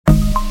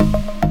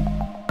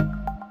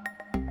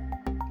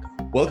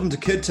Welcome to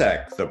Kid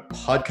Tech, the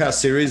podcast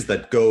series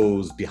that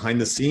goes behind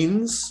the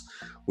scenes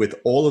with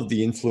all of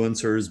the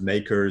influencers,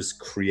 makers,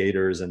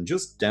 creators, and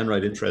just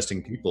downright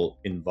interesting people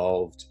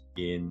involved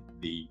in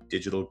the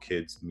digital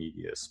kids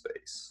media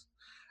space.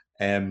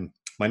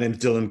 My name is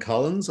Dylan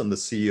Collins. I'm the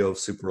CEO of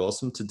Super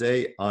Awesome.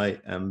 Today, I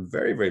am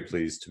very, very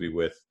pleased to be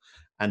with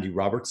Andy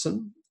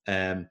Robertson.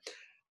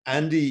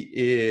 Andy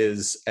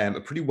is a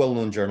pretty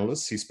well-known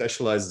journalist. He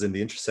specializes in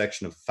the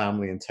intersection of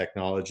family and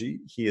technology.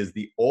 He is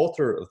the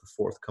author of the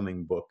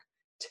forthcoming book,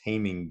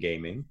 Taming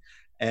Gaming.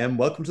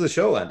 Welcome to the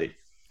show, Andy.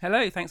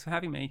 Hello, thanks for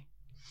having me.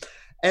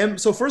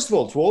 So first of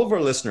all, to all of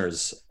our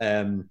listeners,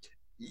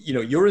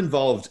 you're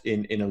involved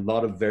in a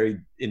lot of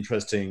very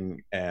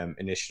interesting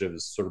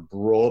initiatives sort of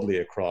broadly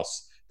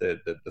across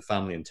the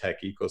family and tech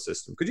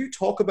ecosystem. Could you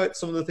talk about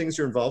some of the things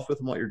you're involved with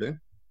and what you're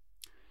doing?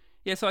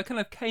 Yeah, so I kind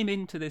of came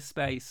into this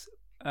space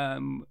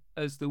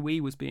as the Wii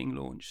was being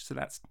launched. So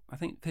that's, I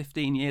think,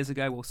 15 years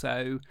ago or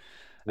so.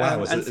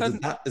 Wow,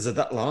 is it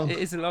that long? It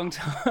is a long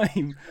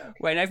time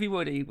when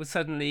everybody was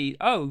suddenly,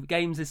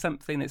 games is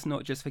something that's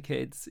not just for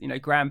kids. You know,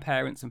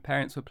 grandparents and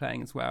parents were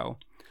playing as well.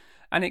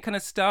 And it kind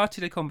of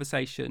started a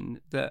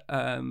conversation that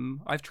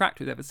I've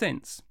tracked with ever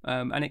since.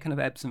 And it kind of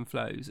ebbs and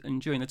flows.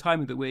 And during the time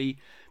of the Wii,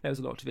 there was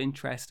a lot of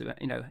interest.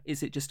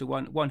 Is it just a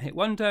one-hit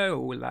wonder,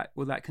 or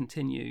will that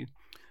continue?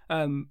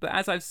 But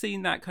as I've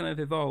seen that kind of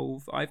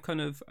evolve, I've kind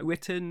of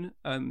written,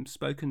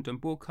 spoken, done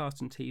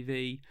broadcast and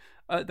TV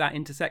at that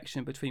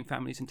intersection between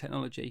families and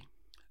technology.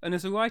 And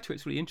as a writer,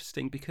 it's really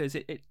interesting because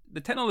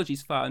the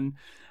technology's fun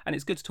and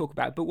it's good to talk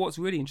about. But what's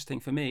really interesting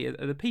for me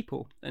are the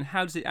people and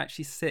how does it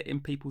actually sit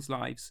in people's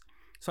lives.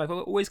 So I've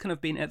always kind of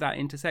been at that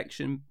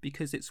intersection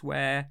because it's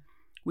where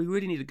we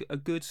really need a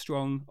good,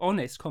 strong,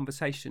 honest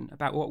conversation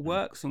about what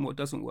works and what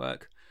doesn't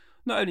work.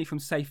 Not only from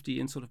safety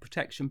and sort of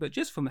protection, but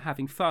just from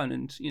having fun.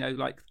 And,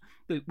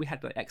 we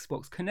had the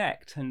Xbox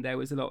Connect and there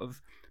was a lot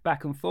of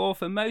back and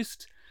forth. And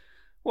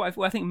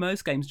I think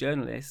most games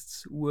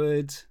journalists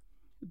would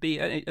be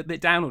a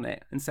bit down on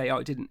it and say,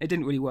 it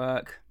didn't really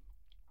work.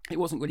 It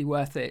wasn't really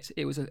worth it.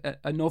 It was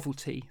a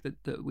novelty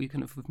that we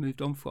kind of have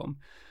moved on from.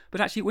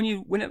 But actually,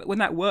 when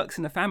that works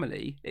in a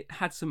family, it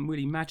had some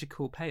really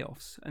magical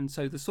payoffs. And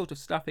so the sort of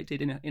stuff it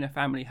did in a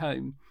family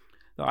home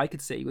that I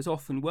could see was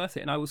often worth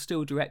it. And I will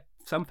still direct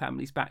some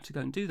families back to go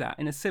and do that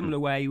in a similar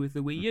way with the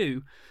Wii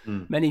U.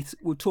 Many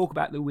will talk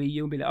about the Wii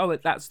U and be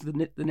like, that's the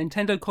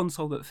Nintendo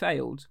console that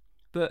failed.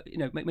 But,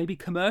 maybe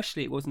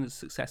commercially it wasn't a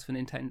success for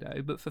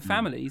Nintendo, but for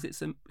families,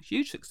 it's a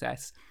huge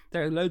success.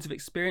 There are loads of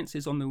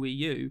experiences on the Wii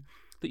U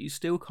that you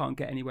still can't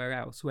get anywhere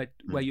else where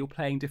you're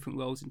playing different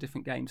roles in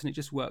different games, and it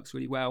just works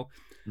really well.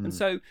 And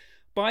so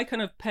by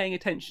kind of paying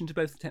attention to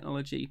both the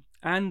technology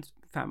and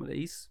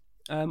families,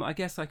 I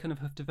guess I kind of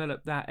have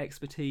developed that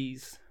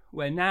expertise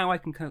where now I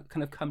can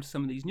kind of come to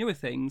some of these newer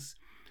things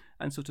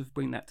and sort of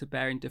bring that to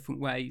bear in different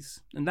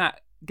ways. And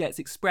that gets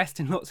expressed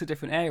in lots of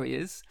different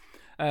areas.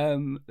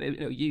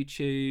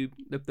 YouTube,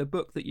 the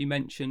book that you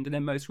mentioned, and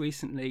then most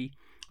recently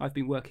I've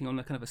been working on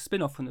a kind of a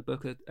spin-off from the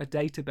book, a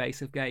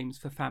database of games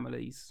for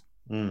families.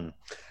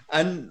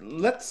 And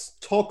let's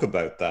talk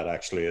about that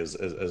actually as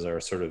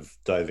our sort of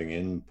diving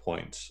in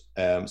point.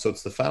 So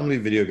it's the Family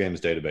Video Games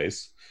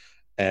Database.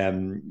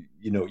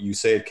 You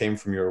say it came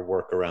from your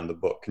work around the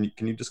book.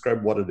 Can you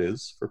describe what it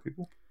is for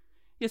people?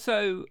 Yeah,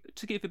 so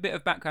to give a bit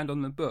of background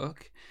on the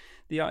book,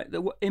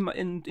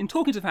 in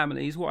talking to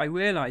families, what I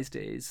realised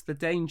is the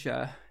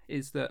danger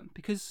is that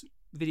because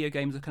video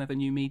games are kind of a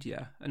new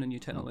media and a new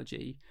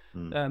technology,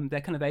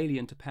 they're kind of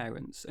alien to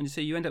parents. And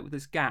so you end up with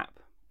this gap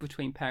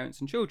between parents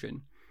and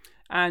children.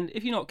 And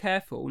if you're not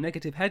careful,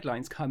 negative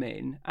headlines come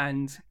in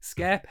and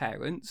scare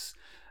parents.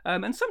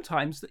 And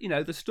sometimes,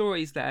 the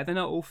stories they're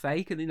not all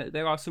fake, and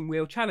there are some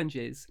real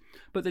challenges.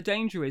 But the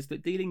danger is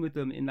that dealing with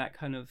them in that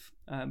kind of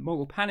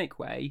moral panic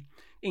way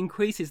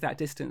increases that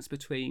distance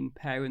between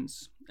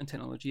parents and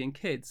technology and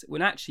kids,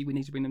 when actually we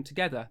need to bring them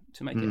together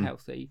to make it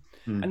healthy.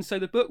 And so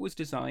the book was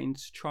designed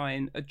to try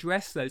and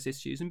address those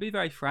issues and be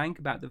very frank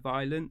about the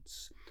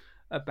violence,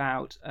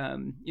 about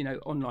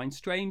online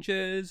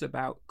strangers,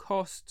 about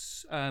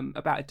costs,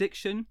 about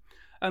addiction,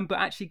 but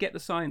actually get the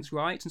science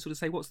right and sort of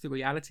say what's the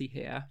reality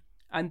here.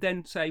 And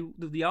then say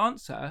the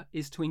answer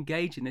is to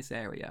engage in this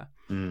area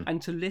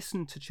and to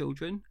listen to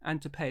children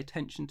and to pay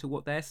attention to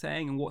what they're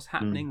saying and what's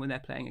happening when they're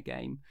playing a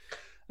game.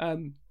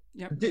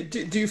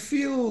 Do you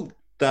feel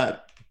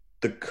that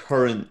the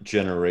current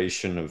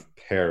generation of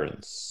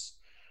parents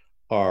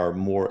are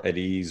more at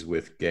ease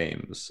with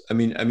games? I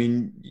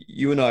mean,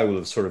 you and I will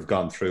have sort of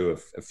gone through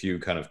a few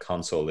kind of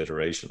console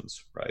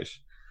iterations, right?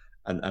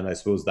 And I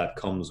suppose that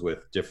comes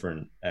with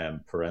different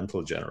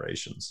parental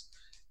generations.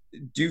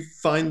 Do you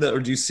find that,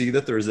 or do you see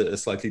that there is a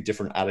slightly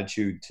different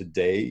attitude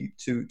today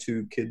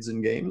to kids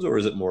in games, or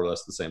is it more or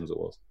less the same as it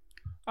was?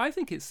 I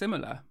think it's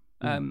similar.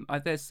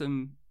 There's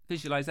some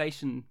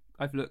visualization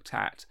I've looked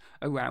at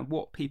around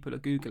what people are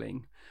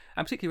Googling,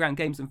 and particularly around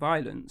games and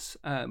violence,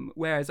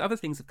 whereas other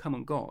things have come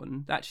and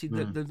gone. Actually,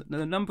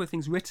 the number of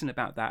things written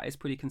about that is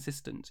pretty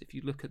consistent if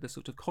you look at the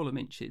sort of column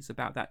inches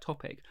about that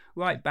topic,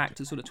 right back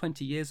to sort of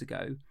 20 years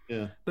ago.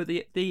 Yeah. But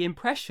the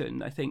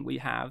impression I think we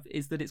have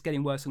is that it's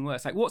getting worse and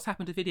worse. Like, what's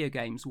happened to video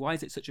games? Why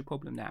is it such a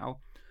problem now?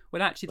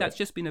 Well, actually, that's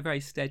just been a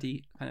very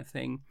steady kind of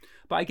thing.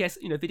 But I guess,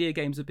 video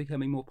games are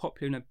becoming more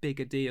popular and a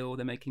bigger deal.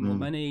 They're making more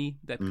money.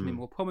 They're becoming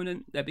more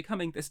prominent. They're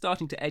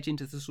starting to edge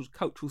into the sort of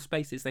cultural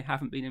spaces they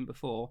haven't been in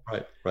before.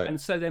 Right. And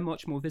so they're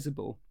much more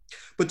visible.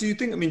 But do you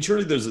think,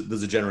 surely there's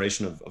a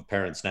generation of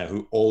parents now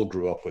who all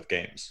grew up with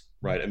games,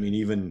 right?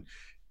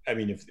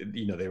 If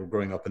they were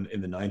growing up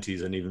in the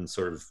 90s, and even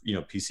sort of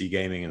PC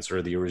gaming and sort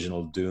of the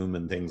original Doom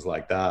and things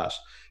like that,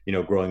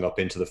 growing up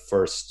into the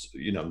first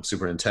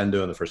Super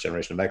Nintendo and the first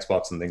generation of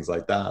Xbox and things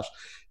like that,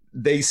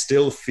 they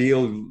still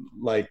feel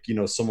like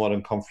somewhat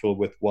uncomfortable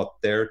with what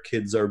their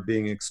kids are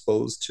being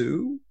exposed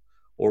to,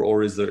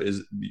 or is there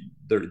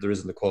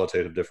isn't a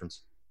qualitative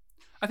difference?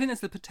 I think there's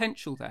the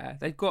potential there.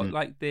 They've got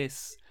like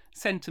this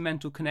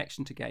sentimental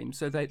connection to games,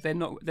 so they're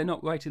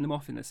not writing them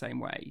off in the same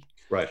way,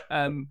 right?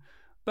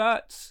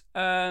 But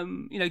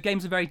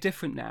games are very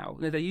different now.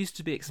 They used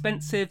to be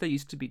expensive, they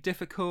used to be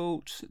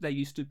difficult, they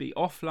used to be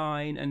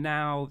offline, and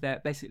now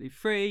they're basically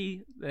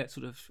free. They're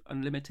sort of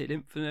unlimited,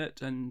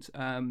 infinite, and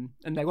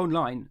they're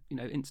online,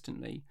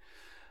 instantly.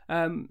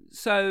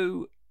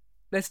 So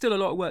there's still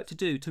a lot of work to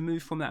do to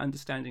move from that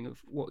understanding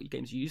of what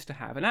games you used to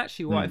have. And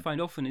actually, what I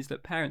find often is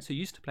that parents who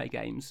used to play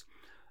games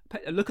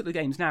look at the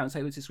games now and say,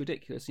 well, this is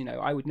ridiculous.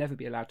 I would never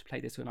be allowed to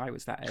play this when I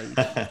was that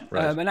age.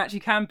 Right. And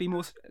actually can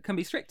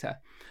be stricter.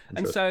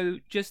 And so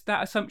just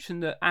that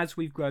assumption that as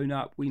we've grown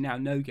up, we now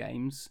know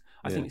games,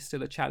 I think it's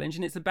still a challenge.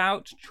 And it's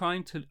about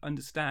trying to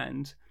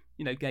understand,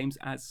 games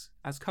as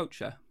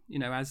culture,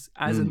 as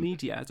a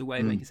media, as a way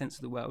of making sense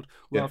of the world,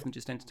 rather than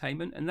just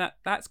entertainment. And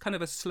that's kind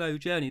of a slow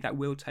journey that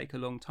will take a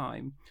long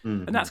time.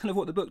 And that's kind of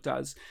what the book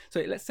does.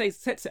 So let's say it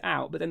sets it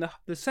out, but then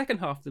the second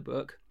half of the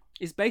book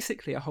is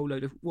basically a whole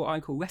load of what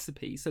I call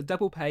recipes, so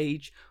double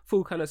page,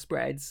 full colour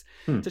spreads,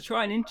 to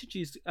try and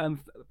introduce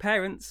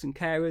parents and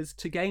carers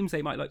to games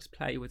they might like to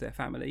play with their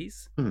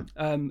families,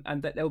 and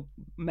that they'll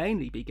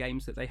mainly be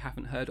games that they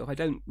haven't heard of. I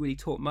don't really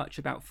talk much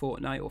about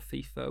Fortnite or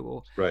FIFA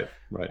or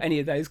any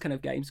of those kind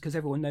of games, because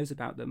everyone knows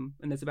about them,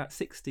 and there's about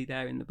 60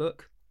 there in the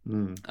book.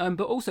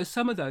 But also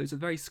some of those are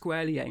very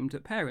squarely aimed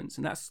at parents,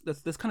 and that's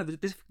kind of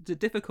the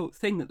difficult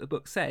thing that the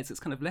book says. It's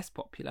kind of less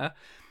popular,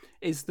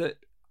 is that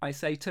I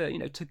say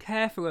to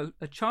care for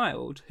a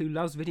child who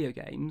loves video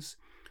games,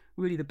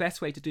 really the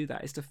best way to do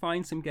that is to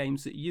find some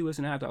games that you as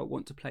an adult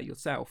want to play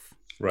yourself.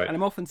 Right. And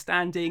I'm often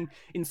standing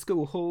in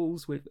school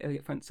halls with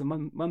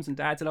some mums and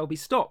dads, and I'll be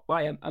stopped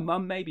by a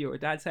mum maybe or a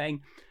dad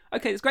saying,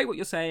 okay, it's great what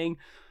you're saying.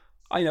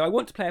 I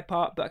want to play a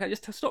part, but I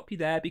just stop you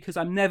there because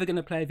I'm never going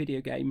to play a video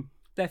game.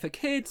 They're for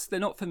kids, they're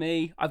not for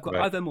me. I've got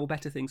other more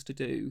better things to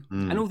do.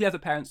 And all the other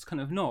parents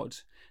kind of nod.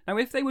 Now,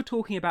 if they were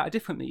talking about a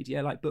different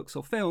media like books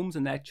or films,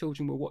 and their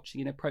children were watching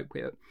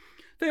inappropriate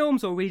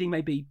films or reading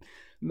maybe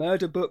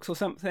murder books or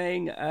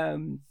something,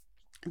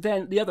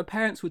 then the other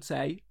parents would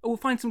say, oh, we'll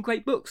find some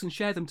great books and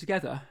share them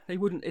together. They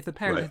wouldn't if the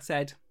parent had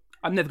said,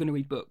 I'm never going to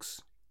read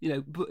books.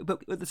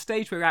 But at the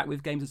stage we're at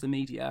with games as a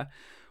media,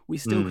 we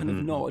still kind of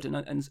nod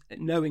and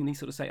knowingly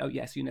sort of say, oh,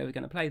 yes, we're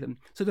going to play them.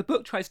 So the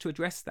book tries to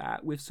address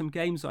that with some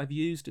games I've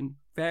used in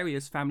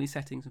various family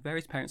settings and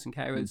various parents and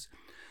carers,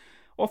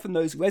 often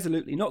those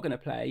resolutely not going to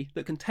play,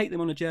 that can take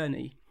them on a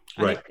journey.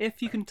 And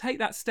if you can take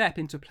that step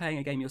into playing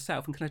a game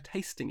yourself and kind of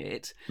tasting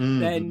it,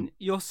 then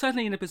you're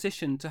suddenly in a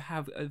position to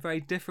have a very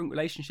different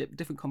relationship,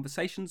 different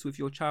conversations with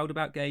your child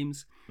about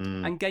games.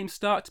 And games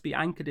start to be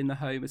anchored in the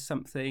home as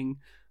something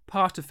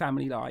part of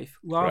family life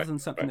rather than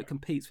something that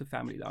competes with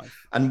family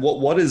life. And what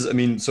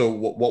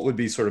what would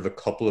be sort of a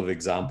couple of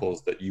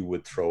examples that you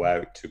would throw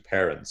out to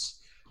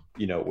parents,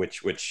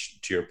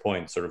 which to your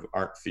point sort of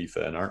aren't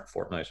FIFA and aren't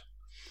Fortnite?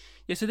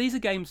 Yeah, so these are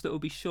games that will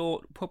be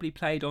short, probably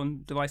played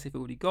on device they've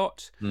already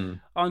got,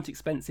 aren't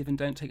expensive and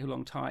don't take a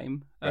long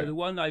time. The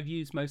one I've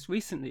used most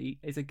recently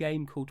is a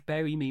game called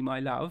Bury Me, My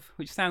Love,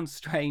 which sounds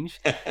strange.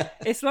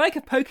 It's like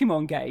a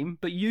Pokemon game,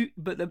 but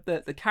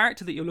the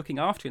character that you're looking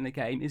after in the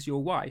game is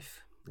your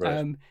wife.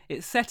 Right.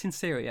 It's set in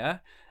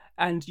Syria,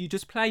 and you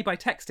just play by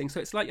texting, so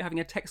it's like you're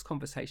having a text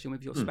conversation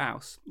with your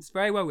spouse. It's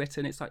very well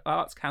written. It's like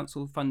Arts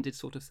Council funded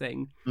sort of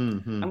thing.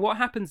 And what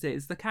happens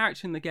is the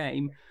character in the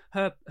game,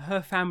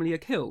 her family are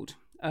killed,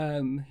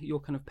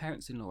 your kind of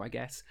parents-in-law, I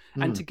guess,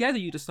 and together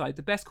you decide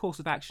the best course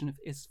of action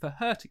is for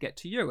her to get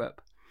to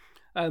Europe,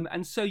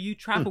 and so you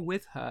travel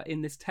with her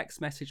in this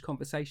text message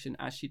conversation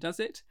as she does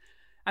it.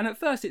 And at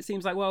first it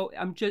seems like, well,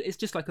 it's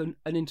just like an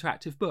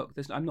interactive book.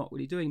 I'm not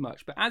really doing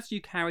much. But as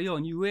you carry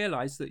on, you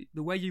realise that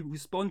the way you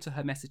respond to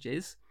her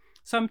messages,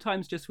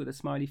 sometimes just with a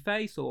smiley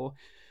face, or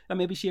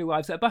maybe she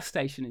arrives at a bus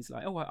station, is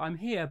like, oh, I'm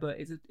here, but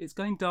it's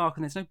going dark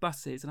and there's no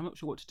buses and I'm not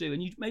sure what to do.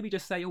 And you maybe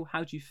just say, oh,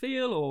 how do you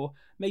feel? Or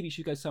maybe you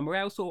should go somewhere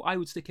else, or I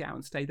would stick it out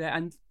and stay there.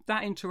 And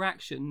that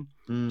interaction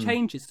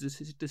changes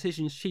the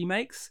decisions she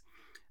makes.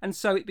 And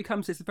so it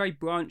becomes this very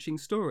branching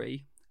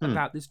story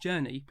about this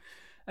journey.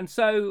 And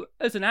so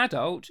as an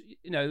adult,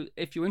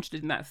 if you're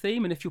interested in that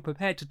theme and if you're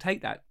prepared to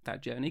take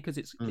that journey, because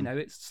it's,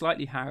 it's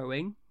slightly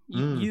harrowing,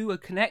 you are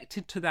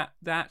connected to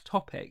that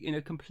topic in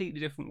a completely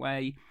different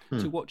way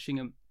to watching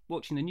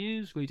the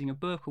news, reading a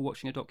book, or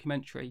watching a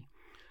documentary.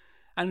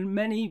 And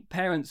many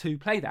parents who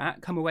play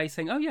that come away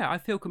saying, oh yeah, I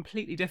feel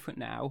completely different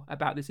now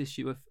about this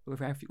issue of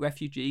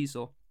refugees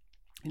or,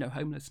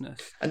 homelessness.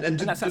 And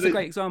that's a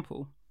great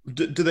example.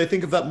 Do they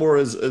think of that more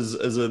as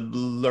a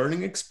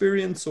learning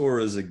experience or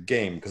as a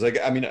game? Because I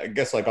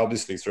guess like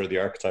obviously sort of the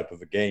archetype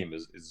of a game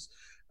is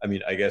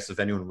I guess if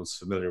anyone was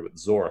familiar with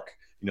Zork,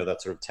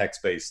 that sort of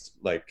text-based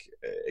like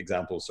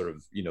example sort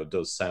of,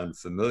 does sound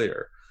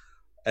familiar.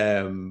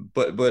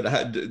 But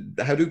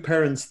how do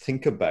parents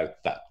think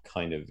about that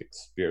kind of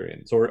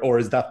experience? Or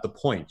is that the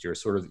point? You're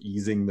sort of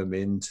easing them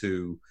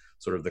into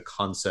sort of the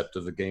concept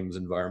of the game's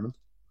environment?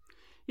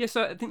 Yeah,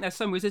 so I think there's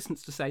some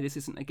resistance to say this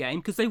isn't a game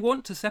because they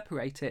want to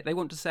separate it. They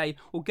want to say,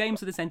 well,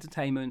 games are this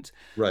entertainment,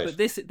 right? But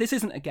this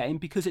isn't a game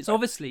because it's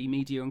obviously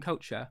media and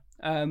culture.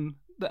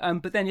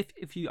 But then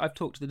if I've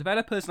talked to the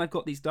developers and I've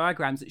got these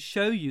diagrams that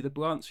show you the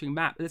branching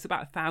map. There's about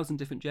 1,000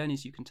 different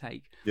journeys you can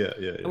take. Yeah.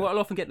 And what I'll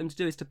often get them to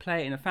do is to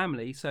play it in a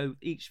family. So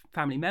each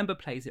family member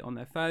plays it on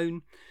their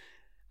phone.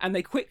 And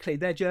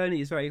their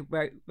journey is very,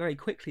 very, very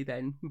quickly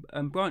then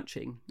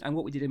branching. And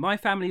what we did in my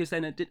family was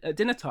then at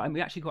dinner time,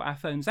 we actually got our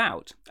phones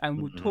out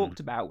and we talked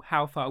about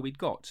how far we'd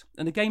got.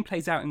 And the game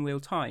plays out in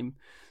real time.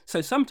 So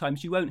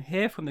sometimes you won't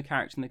hear from the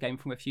character in the game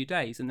for a few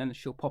days. And then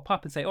she'll pop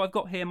up and say, oh, I've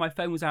got here, my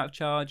phone was out of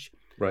charge.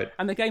 Right.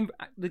 And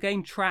the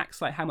game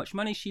tracks like how much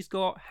money she's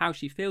got, how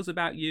she feels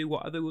about you,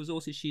 what other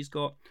resources she's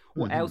got,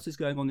 what else is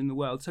going on in the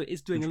world. So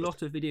it's doing a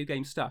lot of video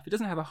game stuff. It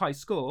doesn't have a high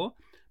score,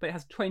 but it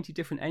has 20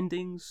 different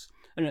endings.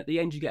 And at the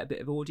end, you get a bit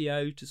of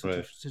audio to sort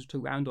of to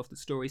round off the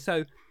story.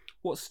 So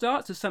what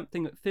starts as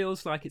something that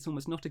feels like it's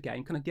almost not a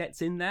game kind of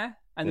gets in there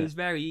and is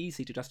very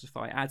easy to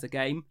justify as a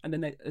game. And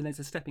then there's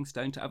a stepping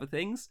stone to other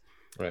things.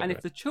 Right, and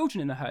if the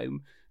children in the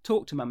home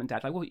talk to mum and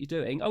dad, like, what are you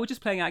doing? Oh, we're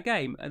just playing our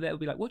game. And they'll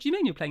be like, what do you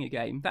mean you're playing a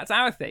game? That's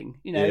our thing,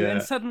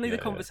 and suddenly the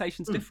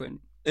conversation's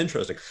different.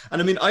 Interesting.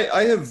 And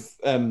I have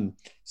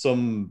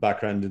some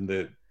background in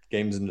the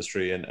games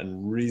industry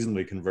and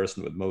reasonably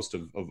conversant with most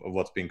of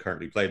what's being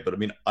currently played. But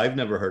I've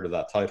never heard of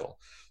that title.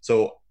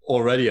 So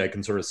already I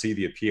can sort of see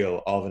the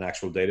appeal of an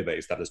actual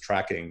database that is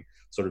tracking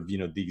sort of,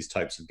 these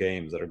types of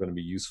games that are going to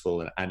be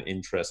useful and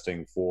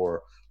interesting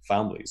for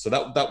families. So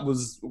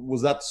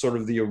was that sort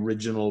of the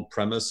original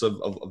premise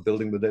of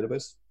building the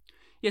database?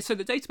 Yeah, so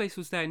the database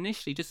was there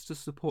initially just to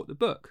support the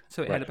book.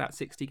 So it had about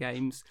 60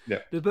 games. Yeah.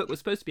 The book was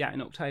supposed to be out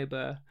in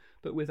October,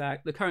 but with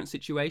the current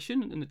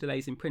situation and the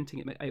delays in printing,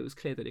 it was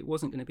clear that it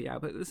wasn't going to be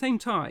out. But at the same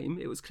time,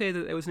 it was clear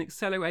that there was an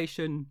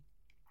acceleration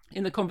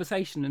in the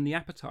conversation and the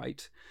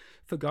appetite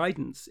for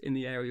guidance in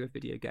the area of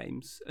video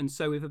games. And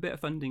so with a bit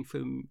of funding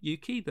from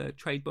Yuki, the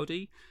trade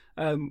body,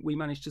 we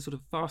managed to sort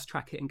of fast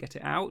track it and get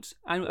it out.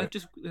 And I've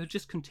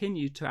just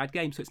continued to add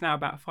games. So it's now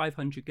about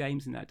 500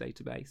 games in that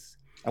database.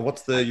 And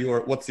what's the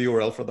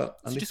URL for that,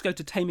 Andy? So just go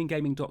to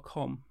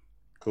taminggaming.com.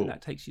 Cool.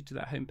 That takes you to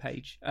that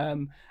homepage.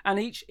 And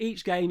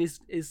each game has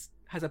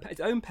its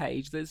own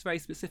page that's very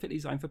specifically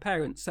designed for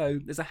parents. So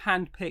there's a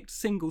hand-picked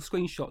single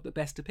screenshot that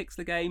best depicts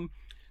the game.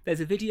 There's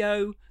a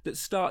video that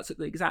starts at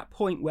the exact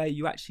point where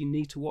you actually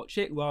need to watch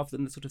it rather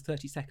than the sort of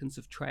 30 seconds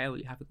of trail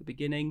you have at the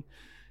beginning.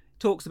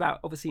 Talks about,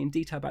 obviously in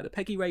detail, about the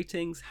PEGI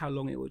ratings, how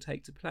long it will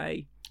take to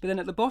play. But then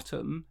at the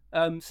bottom,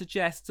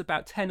 suggests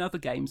about 10 other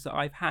games that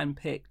I've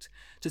handpicked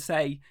to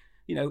say,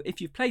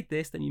 if you've played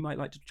this, then you might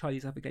like to try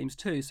these other games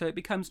too. So it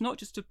becomes not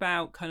just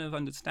about kind of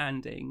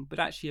understanding, but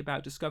actually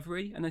about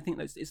discovery. And I think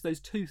it's those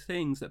two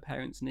things that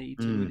parents need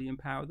to really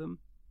empower them.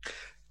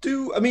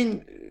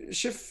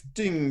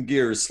 Shifting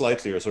gears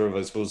slightly, or sort of,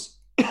 I suppose,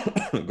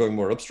 going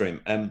more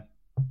upstream,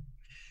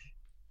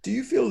 do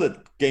you feel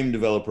that game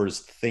developers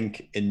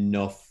think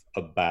enough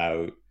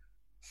about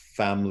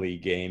family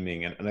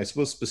gaming and I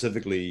suppose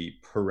specifically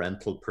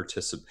parental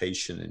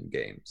participation in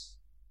games?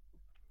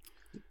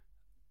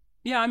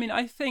 Yeah,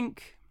 I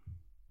think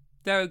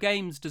there are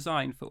games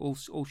designed for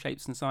all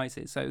shapes and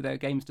sizes. So there are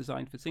games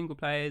designed for single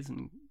players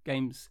and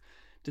games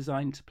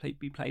designed to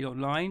be played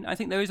online. I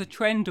think there is a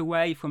trend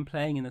away from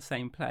playing in the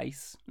same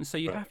place. And so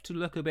you have to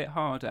look a bit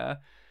harder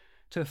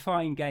to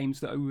find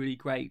games that are really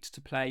great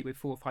to play with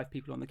 4 or 5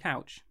 people on the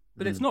couch.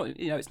 But it's not,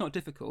 it's not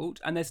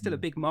difficult. And there's still a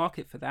big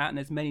market for that. And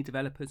there's many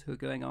developers who are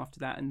going after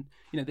that. And,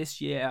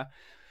 this year,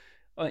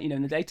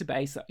 in the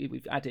database,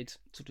 we've added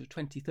sort of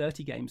 20,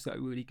 30 games that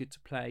are really good to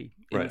play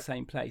in the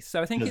same place.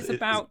 So I think it's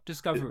about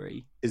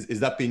discovery. Is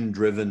that being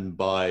driven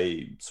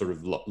by sort of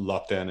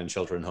lockdown and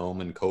shelter at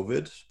home and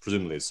COVID?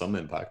 Presumably some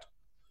impact.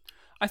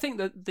 I think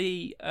that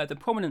the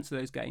prominence of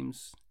those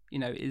games,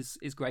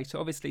 is greater.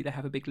 Obviously, they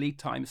have a big lead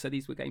time, so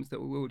these were games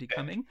that were already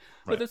coming.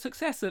 But the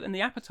success and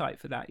the appetite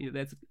for that,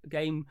 there's a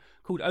game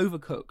called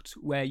Overcooked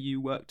where you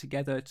work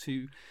together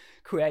to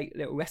create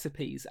little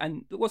recipes.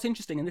 And what's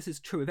interesting, and this is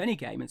true of any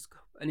game, it's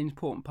an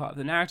important part of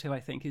the narrative,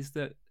 I think, is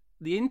that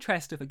the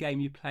interest of a game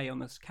you play on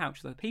the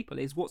couch with other people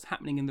is what's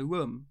happening in the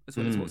room as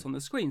well as what's on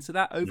the screen. So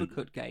that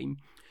Overcooked game,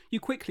 you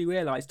quickly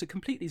realise to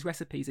complete these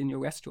recipes in your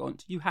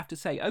restaurant, you have to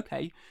say,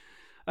 okay,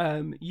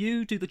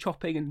 you do the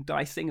chopping and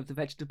dicing of the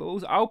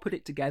vegetables, I'll put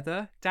it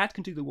together, Dad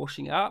can do the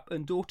washing up,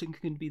 and daughter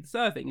can be the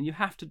serving. And you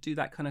have to do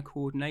that kind of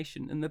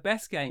coordination. And the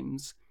best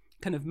games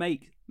kind of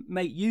make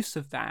use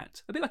of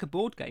that, a bit like a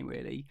board game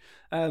really,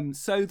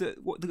 so that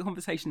what the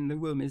conversation in the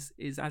room is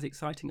as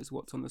exciting as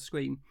what's on the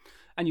screen,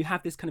 and you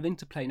have this kind of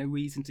interplay and a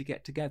reason to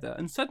get together,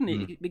 and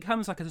suddenly it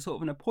becomes like a sort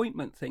of an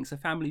appointment thing, so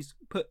families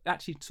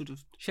actually sort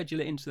of schedule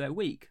it into their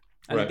week,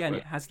 and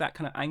it has that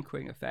kind of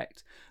anchoring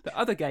effect. But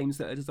other games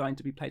that are designed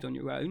to be played on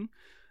your own,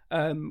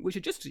 which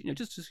are just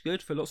as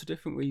good for lots of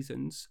different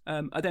reasons,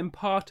 are then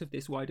part of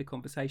this wider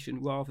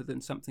conversation rather than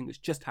something that's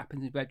just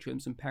happens in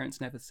bedrooms and parents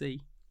never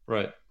see.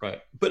 Right.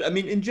 But I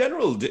mean, in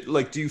general,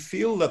 do you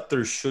feel that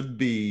there should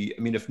be,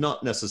 I mean, if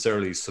not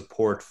necessarily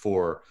support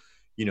for,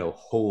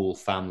 whole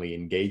family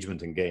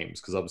engagement in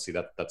games, because obviously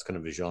that's kind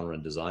of a genre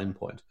and design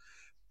point,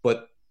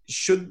 but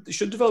should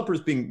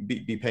developers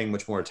be paying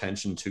much more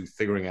attention to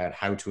figuring out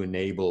how to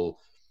enable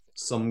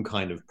some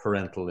kind of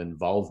parental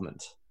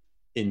involvement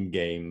in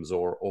games,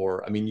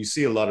 or I mean, you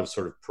see a lot of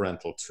sort of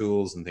parental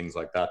tools and things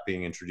like that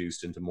being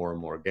introduced into more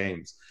and more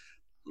games.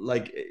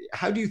 Like,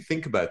 how do you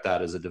think about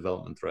that as a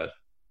development thread?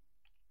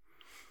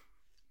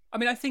 I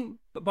mean, I think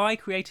by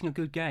creating a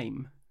good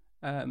game,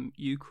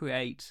 you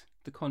create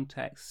the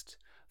context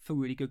for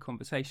really good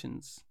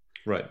conversations.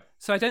 Right.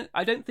 So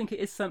I don't think it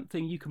is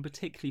something you can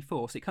particularly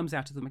force. It comes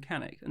out of the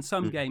mechanic, and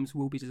some games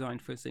will be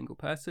designed for a single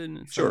person.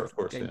 And sure, of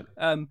course.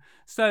 Yeah.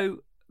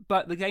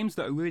 But the games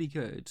that are really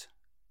good,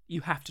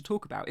 you have to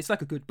talk about. It's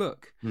like a good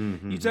book.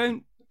 Mm-hmm.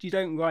 You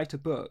don't write a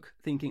book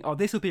thinking, oh,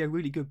 this will be a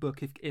really good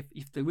book.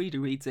 If the reader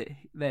reads it,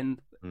 then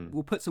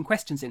we'll put some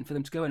questions in for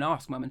them to go and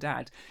ask mum and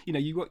dad.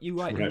 You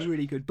write a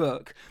really good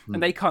book,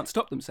 and they can't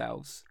stop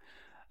themselves.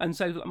 And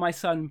so my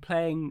son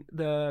playing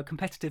the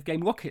competitive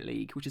game Rocket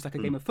League, which is like a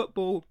game of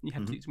football, you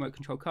have to use remote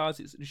control cars,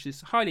 which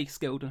is highly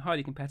skilled and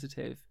highly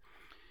competitive.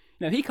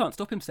 He can't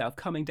stop himself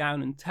coming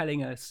down and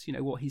telling us,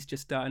 what he's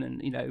just done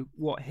and,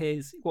 what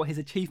his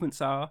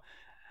achievements are.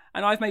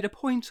 And I've made a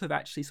point of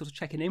actually sort of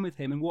checking in with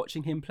him and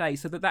watching him play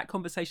so that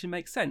conversation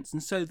makes sense.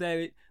 And so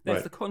there's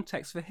the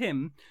context for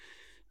him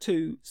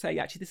to say,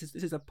 actually, this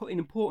is an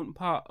important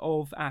part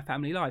of our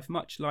family life,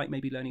 much like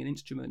maybe learning an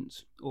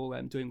instrument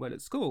or doing well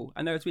at school.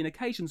 And there has been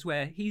occasions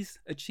where he's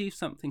achieved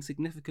something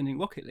significant in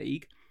Rocket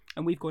League,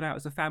 and we've gone out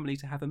as a family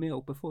to have a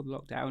meal before the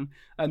lockdown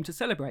to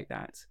celebrate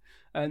that.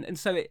 And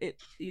so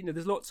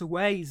there's lots of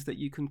ways that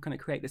you can kind of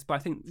create this. But I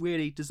think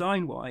really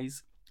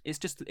design-wise, it's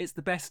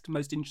the best,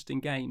 most interesting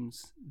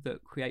games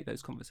that create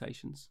those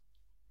conversations.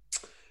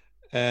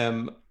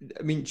 I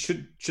mean,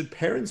 should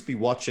parents be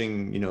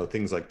watching,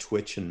 things like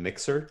Twitch and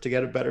Mixer to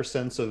get a better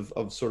sense of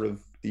sort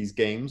of these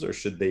games, or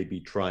should they be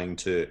trying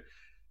to?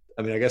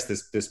 I mean, I guess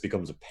this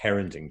becomes a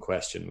parenting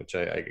question, which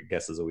I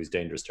guess is always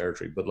dangerous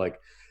territory. But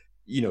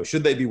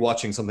should they be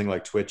watching something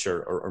like Twitch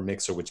or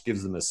Mixer, which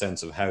gives them a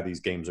sense of how these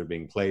games are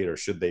being played, or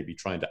should they be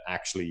trying to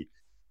actually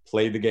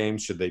play the game?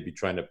 Should they be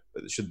trying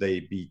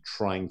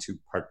to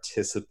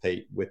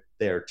participate with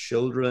their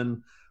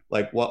children?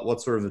 Like,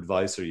 what sort of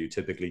advice are you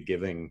typically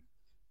giving?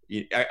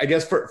 I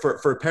guess for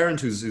a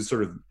parent who's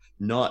sort of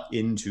not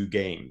into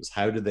games,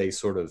 how do they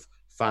sort of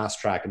fast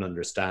track an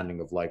understanding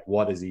of like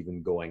what is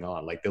even going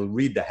on? Like, they'll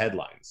read the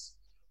headlines,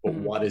 but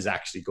what is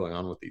actually going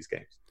on with these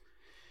games?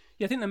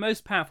 Yeah, I think the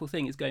most powerful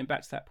thing is going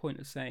back to that point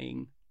of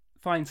saying,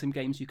 find some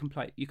games you can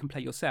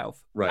play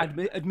yourself. Right.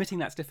 Admitting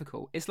that's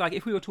difficult. It's like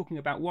if we were talking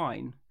about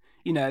wine,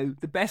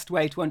 the best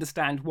way to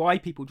understand why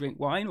people drink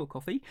wine or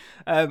coffee,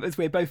 as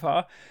we both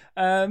are,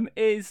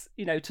 is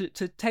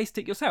to taste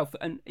it yourself.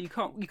 And you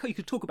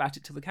could talk about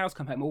it till the cows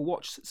come home, or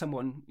watch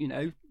someone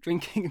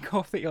drinking a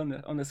coffee on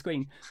the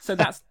screen. So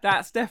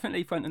that's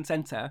definitely front and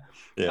center.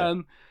 Yeah.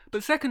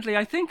 But secondly,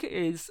 I think it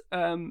is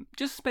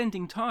just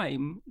spending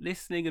time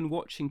listening and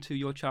watching to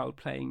your child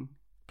playing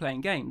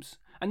games,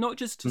 and not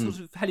just sort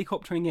of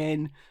helicoptering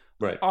in.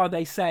 Right. Are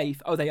they safe?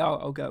 Oh, they are.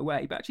 I'll go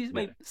away. But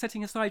actually,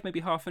 setting aside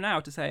maybe half an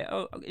hour to say,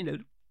 oh,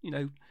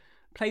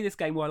 play this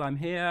game while I'm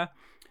here,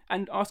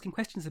 and asking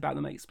questions about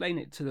them and explain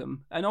it to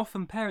them. And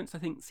often parents, I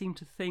think, seem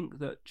to think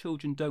that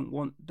children don't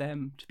want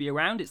them to be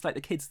around. It's like the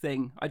kids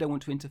thing. I don't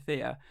want to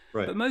interfere.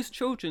 Right. But most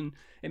children,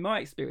 in my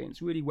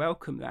experience, really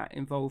welcome that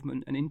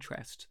involvement and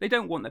interest. They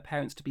don't want their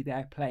parents to be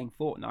there playing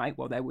Fortnite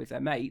while they're with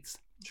their mates.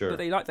 Sure. But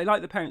they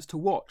like the parents to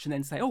watch and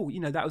then say, oh,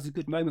 that was a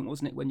good moment,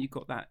 wasn't it, when you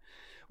got that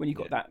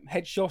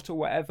headshot or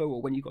whatever,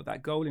 or when you got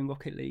that goal in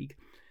Rocket League.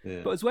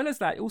 Yeah. But as well as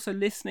that, also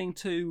listening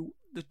to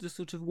the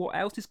sort of what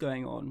else is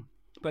going on,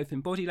 both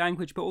in body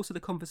language, but also the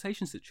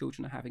conversations that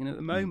children are having. And at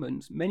the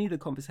moment, many of the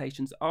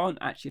conversations aren't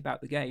actually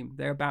about the game.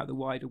 They're about the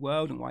wider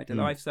world and wider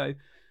life. So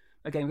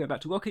again, going back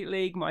to Rocket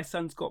League, my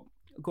son's got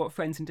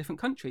friends in different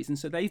countries. And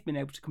so they've been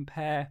able to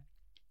compare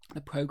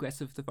the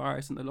progress of the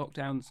virus and the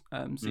lockdowns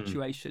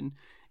situation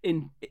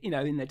in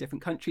their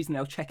different countries, and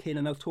they'll check in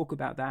and they'll talk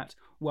about that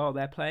while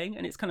they're playing.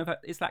 And it's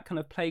that kind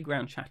of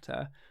playground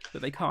chatter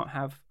that they can't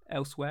have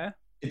elsewhere.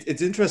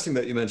 It's interesting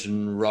that you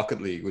mentioned Rocket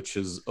League, which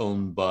is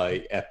owned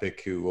by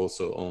Epic, who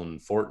also own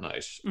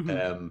Fortnite.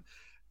 Mm-hmm.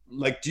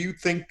 Like, do you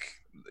think,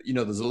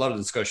 there's a lot of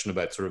discussion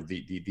about sort of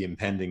the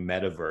impending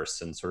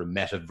metaverse and sort of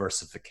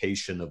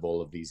metaversification of all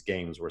of these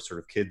games, where sort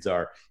of kids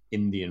are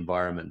in the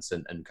environments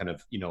and kind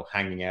of,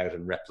 hanging out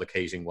and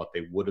replicating what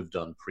they would have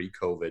done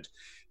pre-COVID.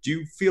 Do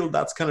you feel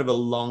that's kind of a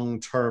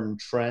long-term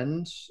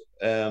trend,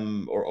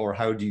 or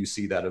how do you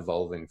see that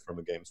evolving from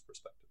a games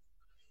perspective?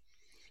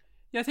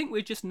 Yeah, I think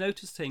we're just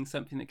noticing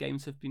something that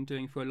games have been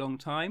doing for a long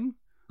time,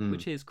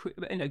 which is,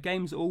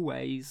 games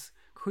always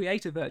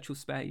create a virtual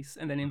space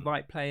and then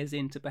invite players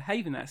in to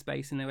behave in that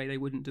space in a way they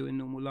wouldn't do in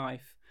normal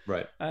life.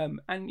 Right.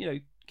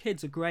 And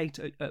kids are great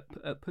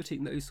at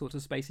putting those sorts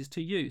of spaces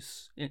to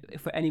use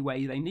for any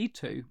way they need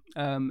to.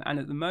 And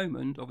at the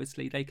moment,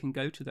 obviously, they can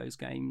go to those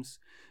games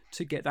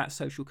to get that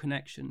social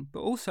connection, but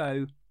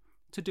also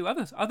to do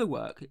other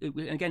work.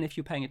 Again, if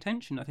you're paying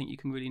attention, I think you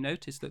can really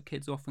notice that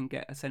kids often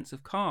get a sense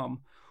of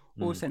calm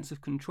or a sense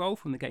of control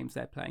from the games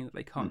they're playing that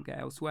they can't get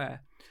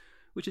elsewhere,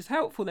 which is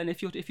helpful. Then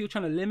if you're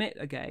trying to limit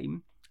a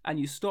game and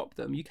you stop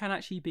them, you can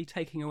actually be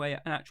taking away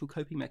an actual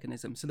coping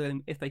mechanism. So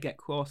then if they get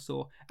cross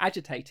or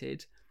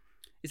agitated,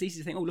 it's easy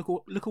to think,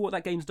 oh, look at what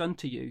that game's done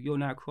to you. You're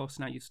now cross,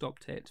 now you've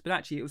stopped it. But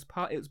actually it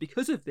was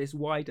because of this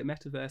wider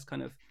metaverse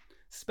kind of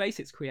space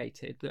it's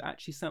created that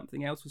actually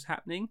something else was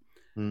happening.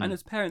 And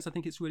as parents, I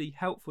think it's really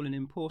helpful and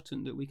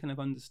important that we kind of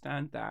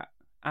understand that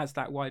as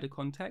that wider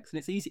context. And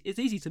it's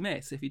easy to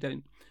miss if you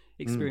don't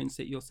experience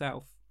it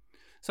yourself.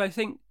 So I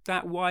think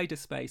that wider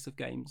space of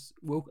games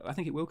I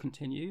think it will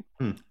continue.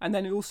 And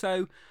then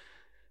also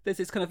there's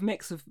this kind of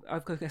mix of I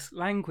guess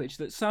language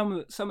that some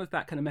of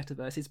that kind of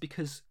metaverse is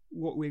because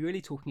what we're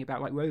really talking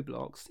about, like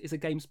Roblox, is a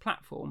games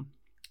platform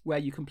where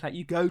you can play.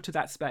 You go to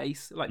that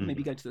space, like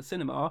maybe go to the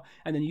cinema,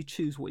 and then you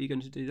choose what you're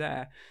going to do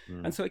there.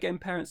 And so again,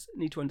 parents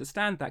need to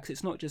understand that, because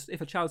it's not just if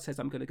a child says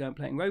I'm going to go and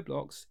play in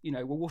Roblox,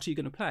 well, what are you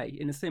going to play?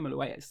 In a similar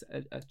way, it's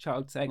a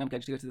child saying I'm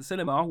going to go to the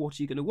cinema, what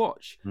are you going to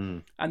watch?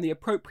 And the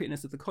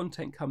appropriateness of the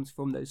content comes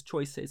from those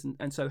choices,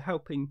 and so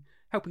helping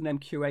them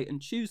curate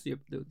and choose the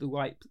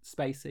right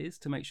spaces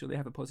to make sure they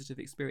have a positive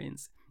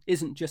experience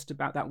isn't just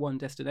about that one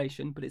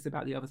destination, but it's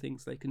about the other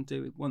things they can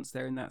do once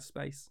they're in that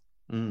space.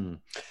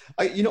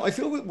 I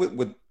feel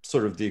with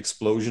sort of the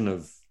explosion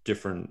of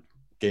different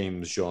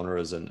games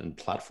genres and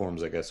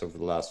platforms, I guess, over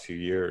the last few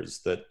years,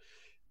 that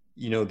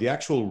the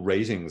actual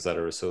ratings that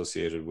are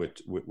associated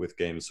with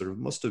games sort of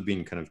must have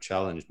been kind of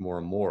challenged more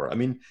and more. I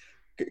mean,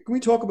 can we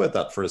talk about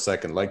that for a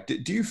second? Like,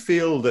 do you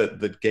feel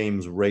that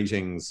games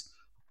ratings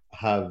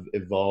have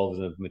evolved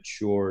and have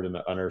matured and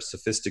are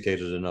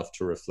sophisticated enough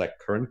to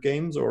reflect current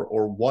games,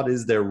 or what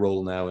is their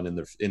role now and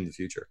in the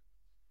future?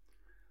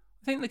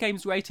 I think the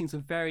games ratings are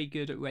very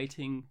good at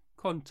rating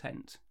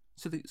content.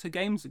 So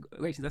games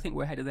ratings, I think,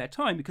 were ahead of their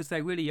time because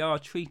they really are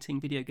treating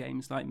video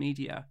games like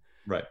media.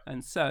 Right.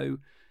 And so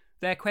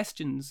their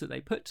questions that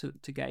they put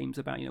to games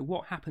about,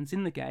 what happens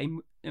in the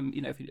game,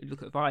 if you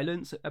look at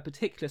violence, a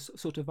particular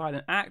sort of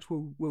violent act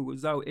will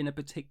result in a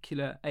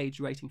particular age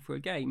rating for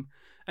a game.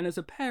 And as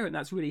a parent,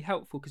 that's really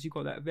helpful because you've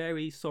got that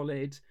very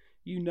solid,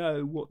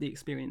 what the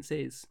experience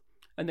is.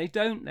 And they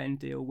don't then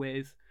deal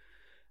with,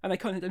 and they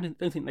kind of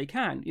don't think they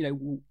can,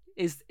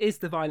 is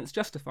the violence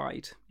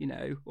justified,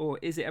 or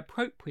is it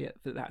appropriate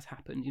that that's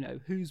happened?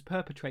 Who's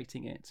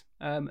perpetrating it?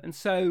 And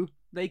so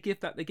they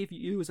give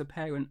you as a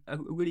parent a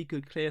really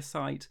good clear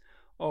sight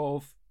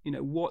of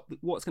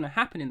what's going to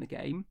happen in the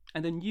game,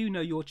 and then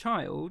your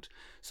child,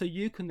 so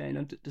you can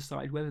then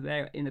decide whether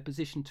they're in a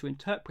position to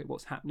interpret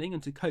what's happening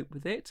and to cope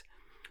with it,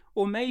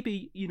 or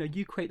maybe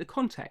you create the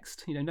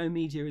context. No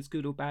media is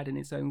good or bad in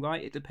its own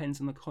right. It depends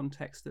on the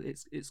context that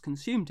it's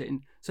consumed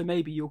in. So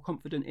maybe you're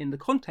confident in the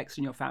context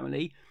in your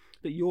family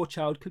that your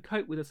child could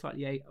cope with a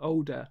slightly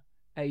older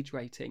age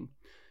rating.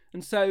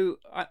 And so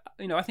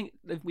I think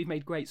that we've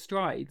made great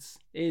strides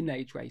in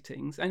age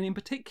ratings, and in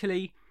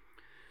particularly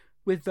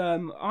with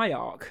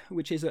IARC,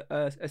 which is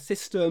a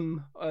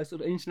system, a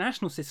sort of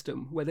international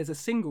system where there's a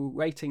single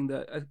rating,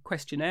 a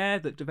questionnaire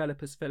that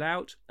developers fill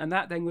out, and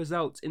that then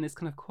results in this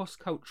kind of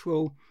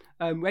cross-cultural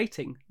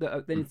rating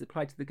that then is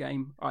applied to the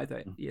game,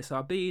 either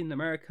ESRB in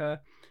America,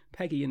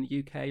 PEGI in the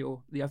UK,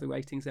 or the other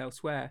ratings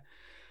elsewhere.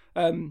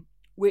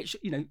 Which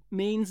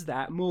means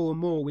that more and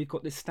more we've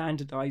got this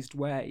standardized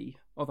way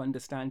of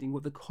understanding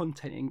what the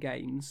content in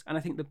games. And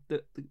I think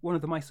the one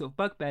of my sort of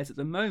bugbears at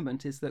the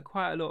moment is that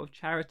quite a lot of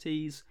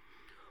charities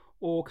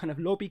or kind of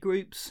lobby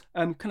groups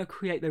kind of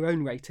create their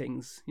own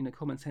ratings.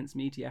 Common Sense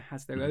Media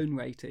has their own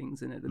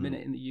ratings, and at the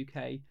minute in the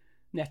UK,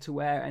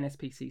 NetAware and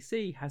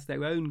SPCC has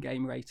their own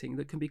game rating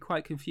that can be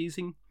quite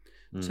confusing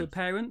to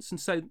parents. And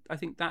so I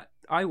think that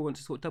I want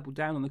to sort of double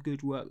down on the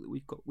good work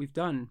that we've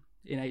done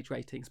in age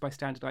ratings by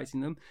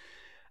standardizing them.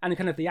 And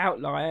kind of the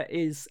outlier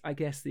is, I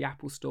guess, the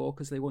Apple Store,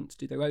 because they want to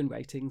do their own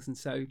ratings, and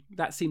so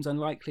that seems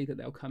unlikely that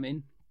they'll come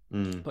in.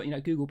 But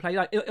Google Play,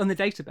 like on the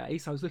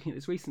database, I was looking at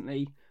this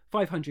recently,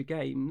 500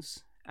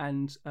 games,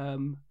 and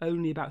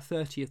only about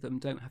 30 of them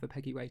don't have a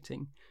PEGI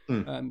rating,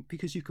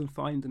 because you can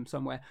find them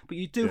somewhere. But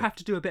you do have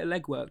to do a bit of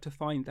legwork to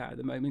find that at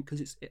the moment,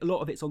 because a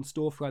lot of it's on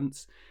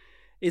storefronts,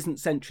 isn't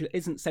centrally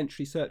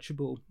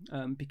searchable,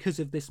 because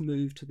of this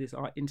move to this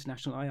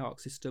international IARC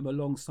system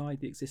alongside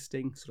the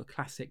existing sort of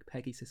classic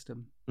PEGI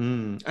system.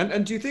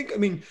 And do you think, I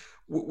mean,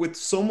 with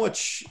so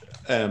much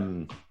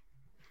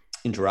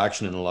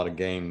interaction in a lot of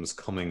games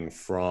coming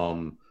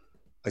from,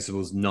 I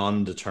suppose,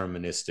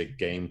 non-deterministic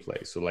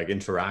gameplay, so like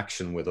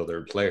interaction with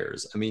other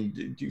players, I mean,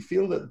 do you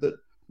feel that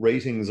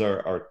ratings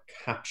are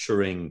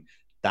capturing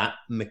that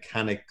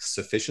mechanic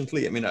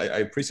sufficiently? I mean, I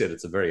appreciate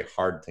it's a very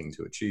hard thing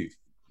to achieve.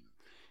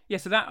 Yeah,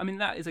 so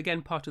that is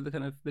again part of the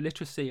kind of the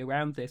literacy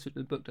around this, which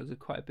the book does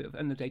quite a bit of,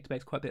 and the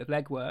database quite a bit of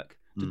legwork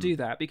to do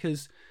that,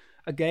 because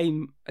a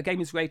game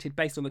is rated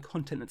based on the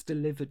content that's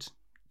delivered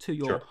to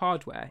your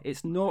hardware.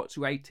 It's not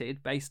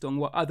rated based on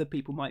what other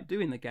people might do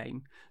in the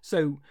game.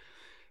 So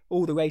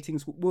all the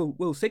ratings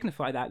will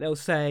signify that. They'll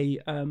say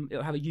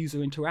it'll have a user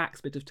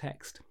interacts bit of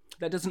text.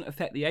 That doesn't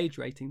affect the age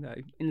rating, though,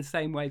 in the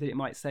same way that it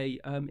might say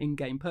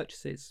in-game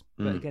purchases.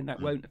 But again,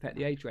 that won't affect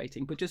the age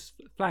rating, but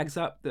just flags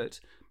up that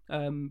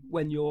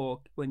when your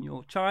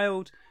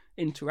child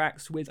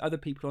interacts with other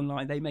people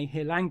online, they may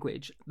hear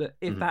language that,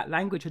 if that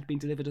language had been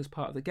delivered as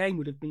part of the game,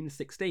 would have been a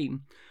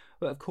 16.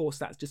 But of course,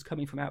 that's just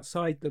coming from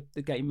outside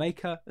the game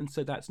maker, and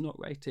so that's not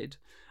rated.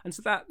 And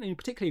so that,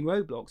 particularly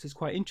in Roblox, is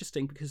quite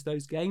interesting, because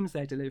those games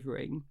they're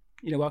delivering,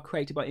 are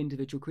created by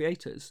individual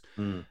creators.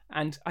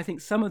 And I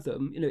think some of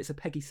them, it's a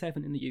PEGI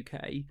 7 in the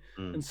UK,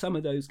 and some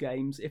of those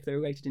games, if they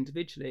were rated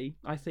individually,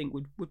 I think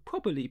would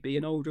probably be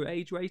an older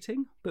age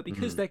rating. But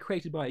because they're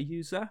created by a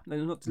user, they're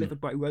not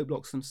delivered by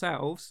Roblox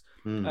themselves,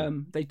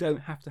 they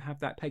don't have to have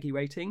that PEGI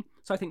rating.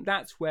 So I think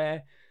that's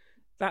where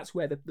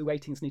the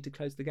ratings need to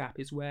close the gap,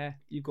 is where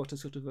you've got a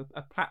sort of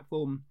a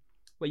platform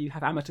where you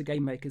have amateur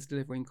game makers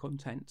delivering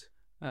content.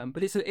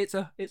 But it's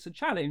a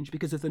challenge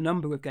because of the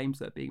number of games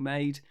that are being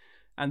made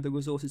and the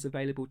resources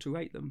available to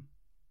rate them.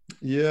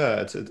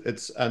 Yeah,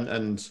 it's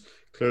and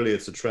clearly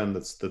it's a trend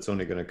that's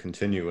only going to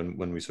continue. And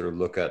when we sort of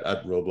look at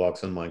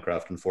Roblox and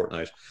Minecraft and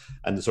Fortnite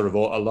and sort of a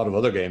lot of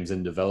other games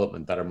in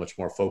development that are much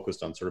more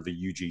focused on sort of a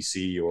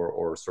UGC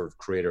or sort of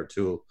creator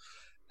tool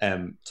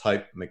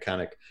type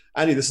mechanic.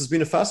 Andy, this has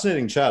been a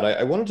fascinating chat.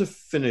 I wanted to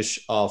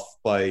finish off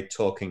by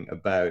talking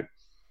about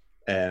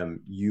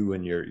you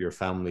and your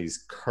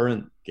family's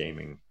current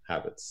gaming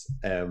habits.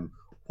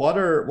 What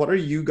are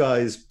you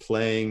guys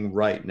playing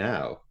right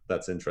now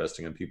that's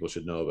interesting and people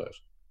should know about?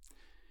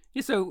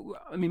 Yeah, so,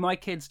 I mean, my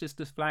kids, just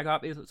to flag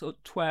up, is sort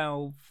of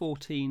 12,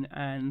 14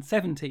 and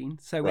 17.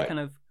 So we're kind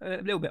of a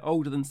little bit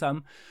older than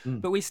some,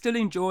 but we still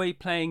enjoy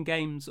playing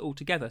games all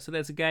together. So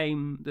there's a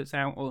game that's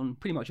out on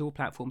pretty much all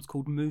platforms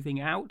called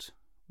Moving Out,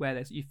 where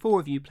there's four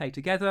of you play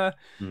together.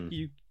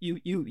 You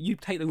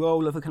take the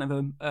role of a kind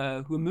of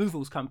a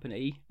removals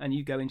company, and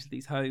you go into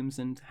these homes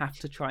and have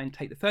to try and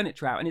take the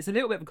furniture out. And it's a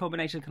little bit of a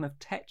combination of kind of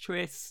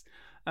Tetris,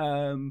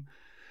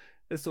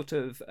 a sort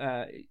of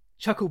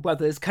Chuckle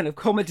Brothers kind of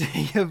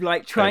comedy of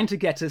like trying to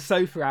get a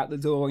sofa out the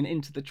door and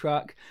into the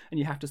truck, and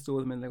you have to store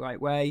them in the right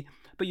way,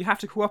 but you have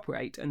to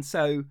cooperate. And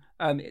so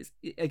it's,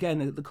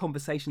 again, the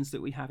conversations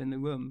that we have in the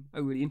room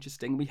are really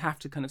interesting. We have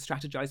to kind of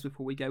strategize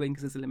before we go in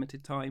because there's a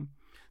limited time.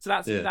 So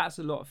that's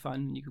a lot of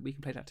fun. We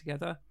can play that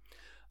together.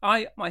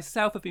 I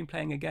myself have been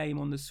playing a game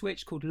on the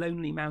Switch called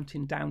Lonely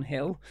Mountain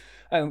Downhill,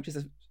 which is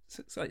a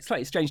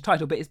slightly strange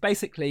title, but it's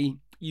basically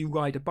you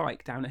ride a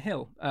bike down a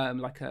hill,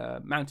 like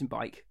a mountain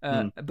bike,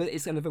 but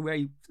it's kind of a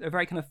very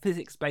kind of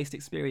physics-based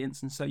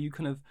experience, and so you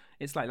kind of,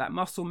 it's like that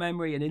muscle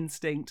memory and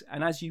instinct,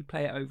 and as you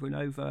play it over and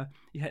over,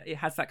 it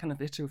has that kind of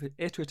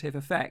iterative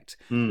effect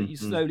that you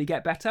slowly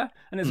get better,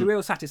 and there's a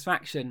real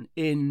satisfaction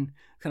in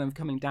kind of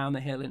coming down the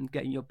hill and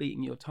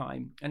beating your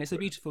time, and it's a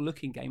beautiful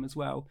looking game as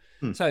well.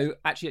 So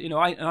actually,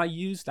 I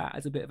use that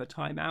as a bit of a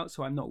timeout,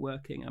 so I'm not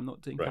working, I'm not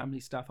doing family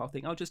stuff.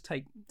 I'll just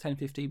take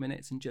 10-15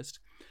 minutes and just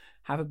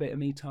have a bit of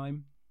me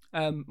time.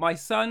 My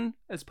son,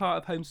 as part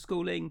of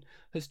homeschooling,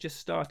 has just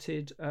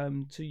started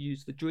to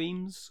use the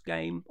Dreams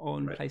game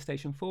on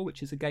PlayStation 4,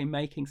 which is a game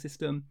making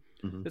system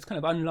that's kind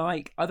of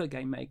unlike other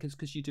game makers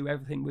because you do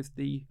everything with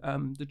the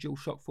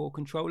DualShock 4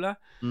 controller,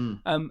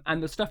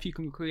 and the stuff you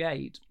can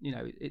create,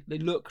 they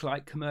look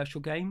like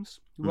commercial games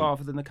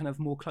rather than the kind of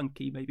more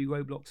clunky, maybe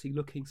Robloxy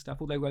looking stuff.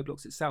 Although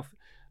Roblox itself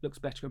looks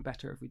better and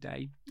better every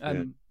day,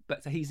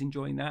 but so he's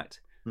enjoying that.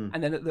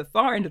 And then at the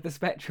far end of the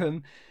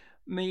spectrum,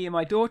 me and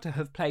my daughter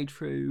have played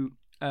through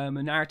a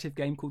narrative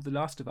game called The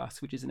Last of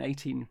Us, which is an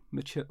 18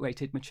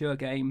 rated mature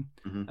game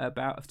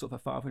about a sort of a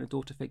father and a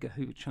daughter figure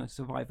who are trying to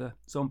survive a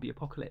zombie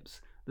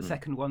apocalypse. The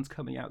second one's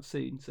coming out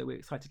soon, so we're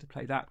excited to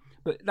play that.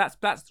 But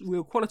that's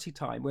real quality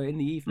time, where in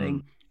the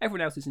evening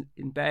everyone else is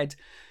in bed,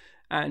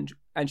 and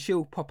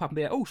she'll pop up and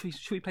be like, oh,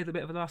 should we play the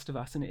bit of The Last of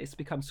Us? And it's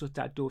become sort of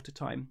dad-daughter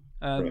time.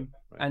 And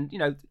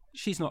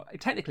she's not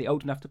technically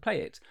old enough to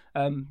play it,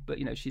 but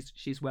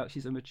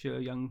she's a mature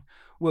young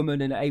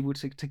woman and able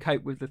to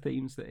cope with the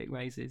themes that it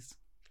raises.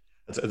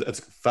 It's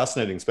a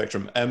fascinating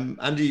spectrum.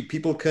 Andy,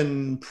 people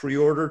can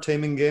pre-order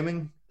Taming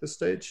Gaming this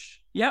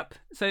stage? Yep.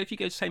 So if you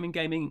go to Taming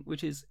Gaming,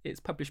 it's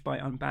published by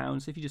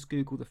Unbound. So if you just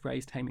Google the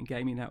phrase Taming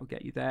Gaming, that will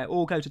get you there.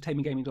 Or go to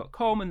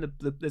taminggaming.com, and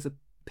there's a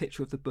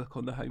picture of the book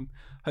on the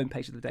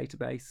homepage of the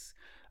database.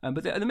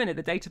 But at the minute,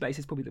 the database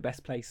is probably the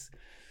best place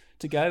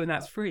to go, and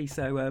that's free.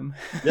 So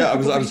yeah, I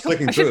was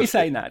clicking through it. I shouldn't be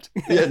saying that.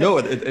 Yeah, no,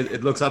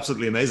 it looks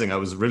absolutely amazing. I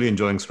was really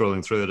enjoying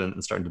scrolling through it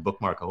and starting to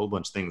bookmark a whole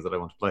bunch of things that I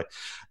want to play.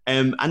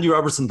 Andy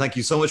Robertson, thank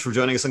you so much for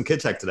joining us on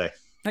Kid Tech today.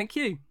 Thank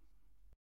you.